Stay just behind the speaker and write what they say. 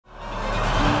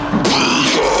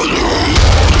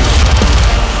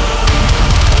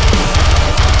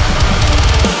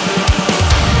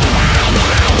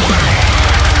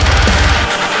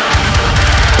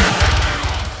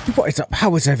What is up?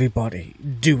 How is everybody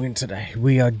doing today?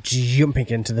 We are jumping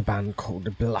into the band called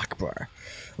Blackbriar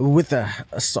with a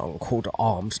song called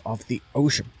Arms of the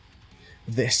Ocean.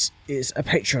 This is a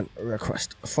Patreon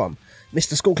request from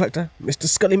Mr. Skull Collector, Mr.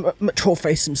 Scully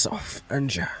Trollface himself,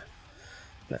 and yeah,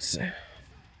 let's see.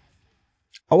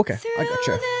 Oh, okay, I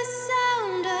gotcha.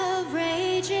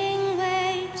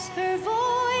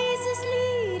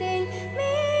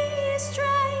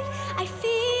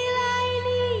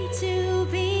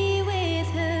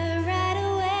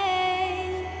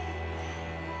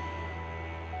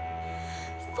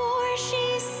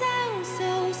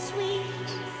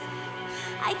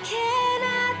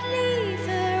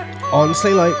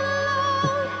 Honestly, like,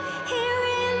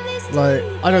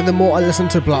 I know the more I listen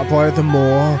to Blackbriar, the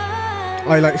more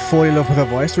I, like, fall in love with her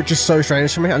voice, which is so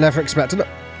strange for me. I never expected it.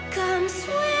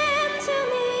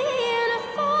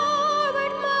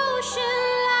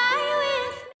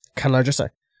 Can I just say,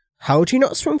 how do you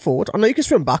not swim forward? I know you can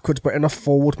swim backwards, but in a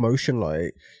forward motion,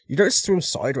 like, you don't swim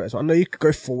sideways. I know you could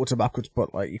go forwards and backwards,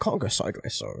 but, like, you can't go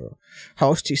sideways, so how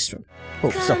else do you swim? Oh,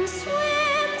 stop.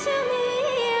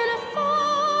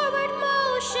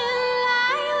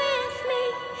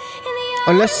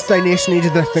 Unless they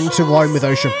needed the thing to rhyme with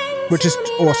ocean, which is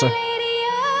awesome.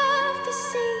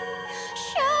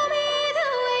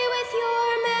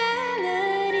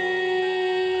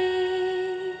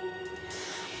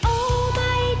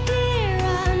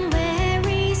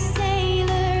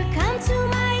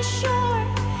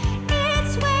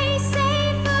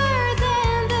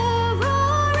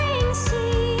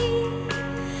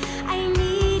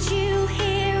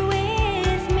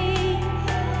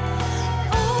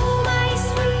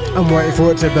 I'm waiting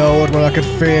for it to build when I can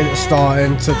feel it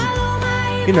starting to,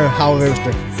 you know, how they was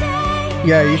doing.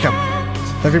 Yeah, you can.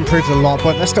 They've improved a lot,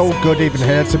 but they're still good even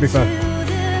here, to be fair.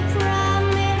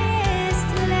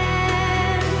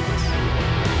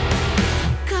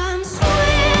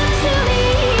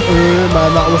 Oh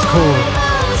man, that was cool.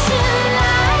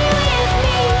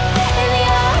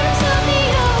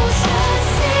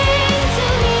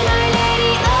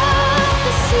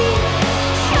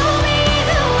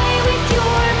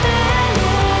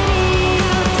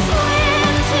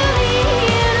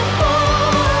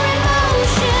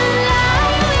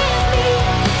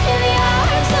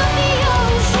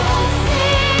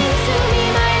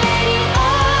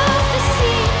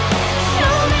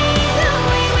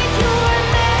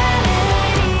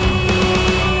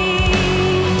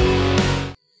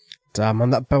 Damn, man,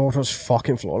 that build was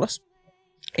fucking flawless.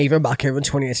 Even back here in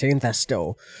 2018, they're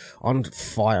still on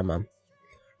fire, man.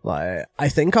 Like, I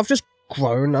think I've just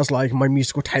grown as, like, my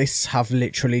musical tastes have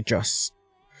literally just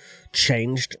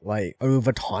changed, like,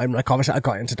 over time. Like, obviously, I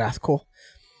got into deathcore,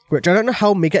 which I don't know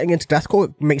how me getting into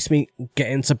deathcore makes me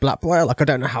get into Blackbriar. Like, I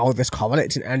don't know how this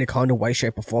correlates in any kind of way,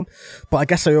 shape, or form. But I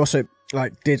guess I also,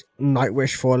 like, did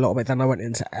Nightwish for a little bit, then I went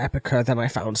into Epica, then I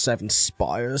found Seven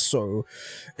Spires, so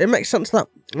it makes sense that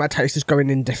my taste is going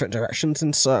in different directions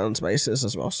in certain spaces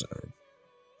as well, so.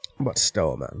 But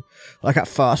still, man. Like, at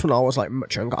first, when I was, like,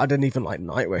 much younger, I didn't even like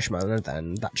Nightwish, man, and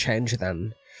then that changed,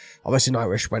 then obviously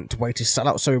Nightwish went way to sell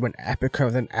out, so we went Epica,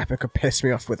 and then Epica pissed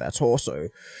me off with their torso.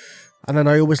 And then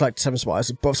I always liked Seven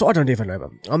Spires, but so I don't even know,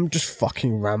 man. I'm just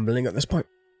fucking rambling at this point.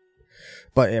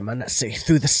 But yeah, man, let's see.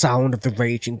 Through the sound of the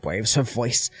raging waves, her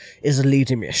voice is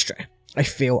leading me astray. I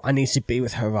feel I need to be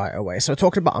with her right away. So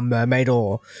talking about a mermaid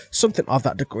or something of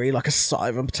that degree, like a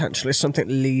siren potentially, something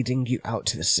leading you out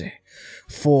to the sea.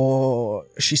 For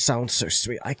she sounds so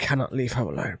sweet, I cannot leave her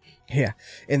alone. Here,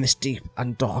 in this deep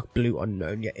and dark blue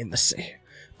unknown, yet in the sea.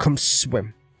 Come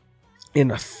swim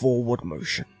in a forward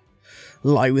motion.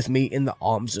 Lie with me in the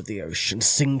arms of the ocean.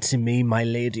 Sing to me, my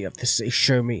lady of the sea.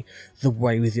 Show me the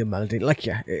way with your melody. Like,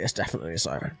 yeah, it is definitely a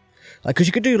siren. Like, because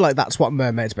you could do, like, that's what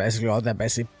mermaids basically are. They're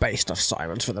basically based off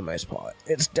sirens for the most part.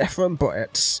 It's different, but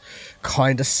it's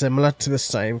kind of similar to the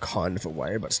same kind of a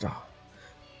way, but still.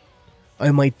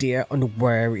 Oh, my dear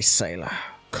unwary sailor,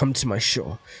 come to my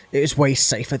shore. It is way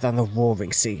safer than the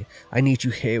roaring sea. I need you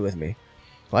here with me.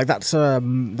 Like, that's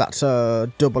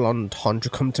a double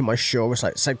entendre. Come to my shore. It's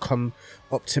like, say, come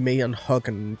up to me and hug,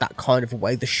 and that kind of a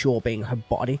way. The shore being her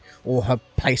body, or her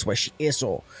place where she is,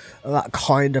 or that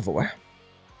kind of a way.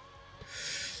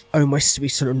 Oh, my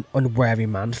sweet and unwary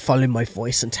man, follow my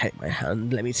voice and take my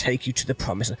hand. Let me take you to the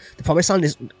promised land. The promised land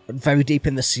is very deep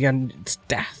in the sea, and it's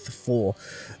death for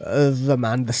the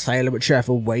man, the sailor,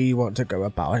 whichever way you want to go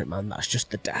about it, man. That's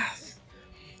just the death.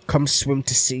 Come swim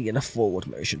to sea in a forward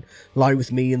motion. Lie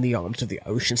with me in the arms of the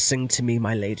ocean. Sing to me,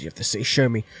 my lady of the sea. Show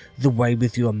me the way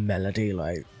with your melody,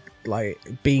 like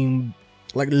being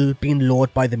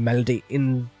lured by the melody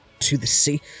into the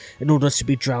sea in order to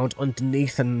be drowned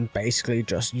underneath and basically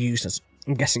just used as,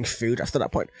 I'm guessing, food after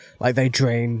that point. Like, they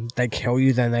kill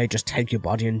you, then they just take your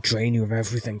body and drain you of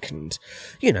everything and,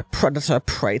 you know, predator,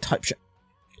 prey type shit.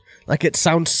 Like, it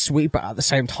sounds sweet, but at the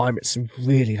same time, it's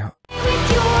really not.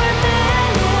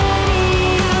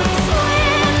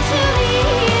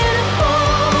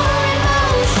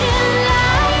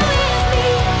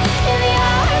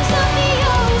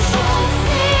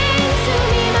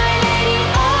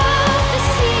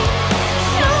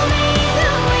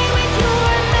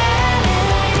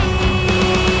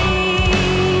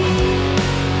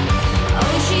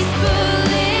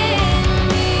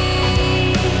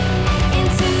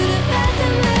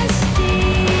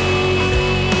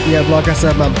 Yeah, like I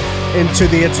said, man, into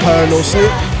the eternal sleep.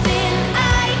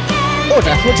 Or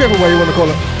death, whichever way you want to call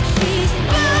it.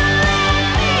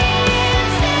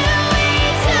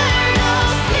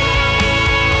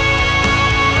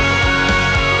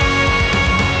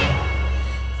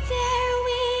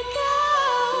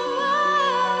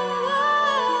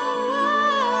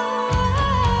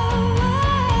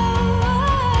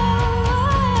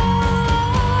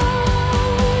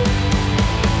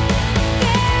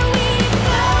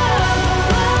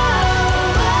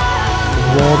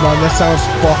 Oh man, this sounds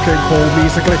fucking cool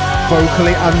musically,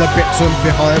 vocally, and the bits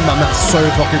behind, man, that's so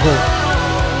fucking cool.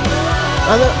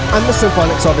 And the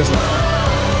symphonics, obviously.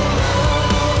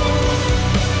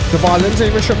 The violins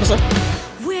even, should I say?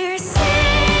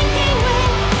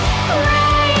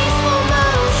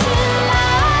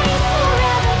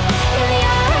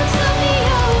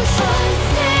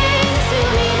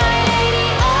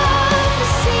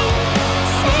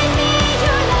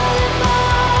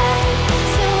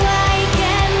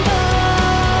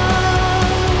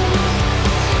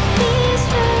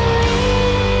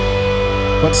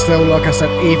 But still, like I said,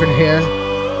 even here,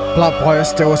 Blackbriar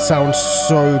still sounds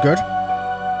so good.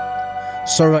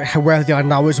 So like where they are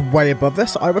now is way above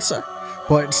this, I would say.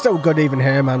 But it's still good even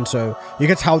here, man. So you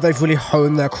can tell they've really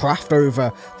honed their craft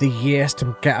over the years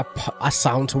to get a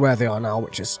sound to where they are now,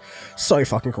 which is so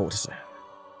fucking cool to see.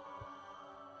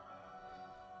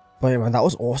 But yeah, man, that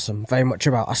was awesome. Very much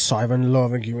about a siren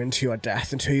luring you into your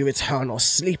death, into your eternal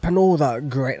sleep, and all that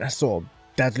greatness or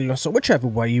deadliness, or whichever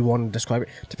way you want to describe it.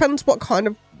 Depends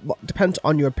depends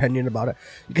on your opinion about it.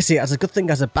 You can see it as a good thing,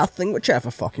 as a bad thing, whichever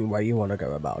fucking way you want to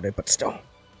go about it. But still,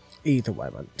 either way,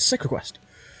 man, sick request.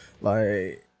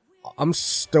 Like, I'm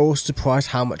still surprised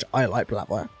how much I like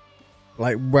Blackbriar.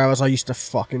 Like, whereas I used to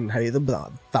fucking hate them,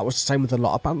 but that was the same with a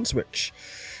lot of bands, which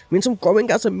means I'm growing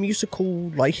as a musical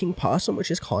liking person,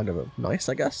 which is kind of nice,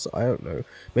 I guess. I don't know.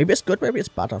 Maybe it's good, maybe it's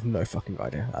bad. I have no fucking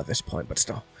idea at this point, but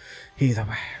still, either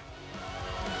way.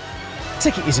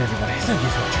 Take it easy, everybody. Thank you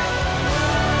for watching.